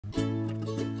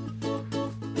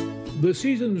The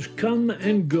seasons come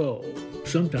and go,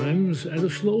 sometimes at a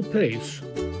slow pace.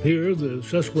 Here, the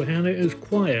Susquehanna is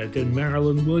quiet, and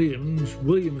Marilyn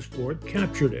Williamsport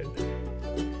captured it.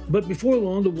 But before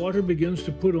long, the water begins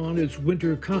to put on its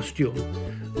winter costume.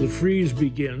 The freeze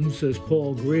begins, says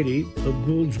Paul Grady of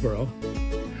Goldsboro.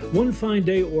 One fine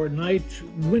day or night,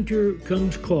 winter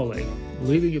comes calling,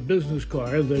 leaving a business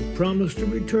card that promised to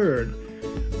return.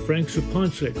 Frank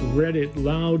Saponsic read it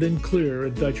loud and clear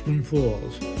at Dutchman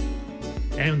Falls.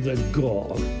 And the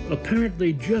gall.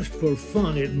 Apparently just for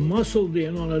fun, it muscled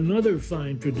in on another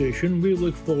fine tradition we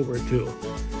look forward to.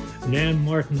 Nan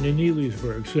Martin in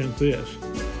Elysburg sent this.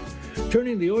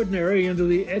 Turning the ordinary into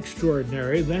the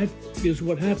extraordinary, that is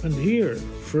what happened here.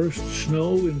 First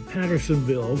snow in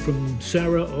Pattersonville from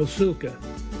Sarah Osilka.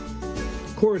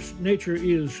 Of course, nature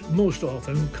is most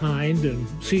often kind and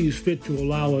sees fit to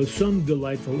allow us some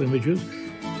delightful images.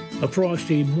 A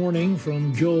frosty morning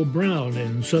from Joe Brown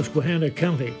in Susquehanna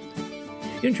County.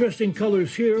 Interesting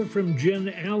colors here from Jen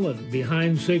Allen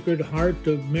behind Sacred Heart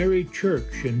of Mary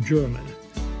Church in German.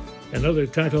 Another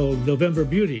titled November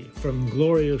Beauty from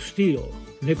Gloria Steele,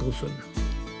 Nicholson.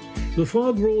 The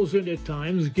fog rolls in at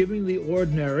times, giving the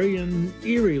ordinary an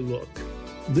eerie look.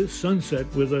 This sunset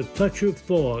with a touch of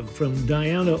fog from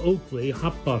Diana Oakley,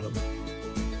 Hop Bottom.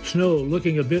 Snow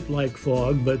looking a bit like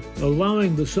fog, but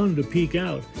allowing the sun to peek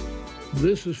out.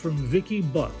 This is from Vicky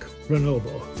Buck,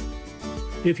 Grenoble.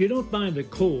 If you don't mind the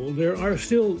cold, there are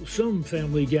still some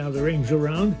family gatherings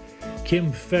around. Kim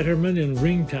Fetterman in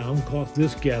Ringtown caught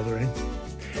this gathering.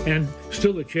 And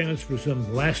still a chance for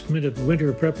some last-minute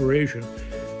winter preparation.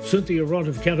 Cynthia Rott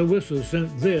of Catawissa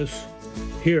sent this.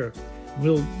 Here,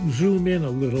 we'll zoom in a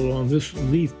little on this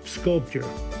leaf sculpture.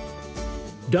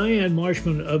 Diane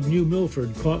Marshman of New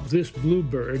Milford caught this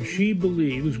bluebird she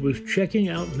believes was checking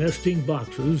out nesting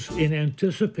boxes in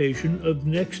anticipation of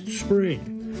next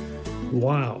spring.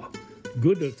 Wow.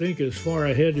 Good to think as far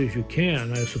ahead as you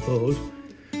can, I suppose.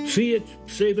 See it,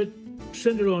 save it,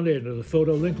 send it on in to the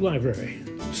PhotoLink Library.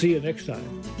 See you next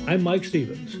time. I'm Mike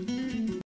Stevens.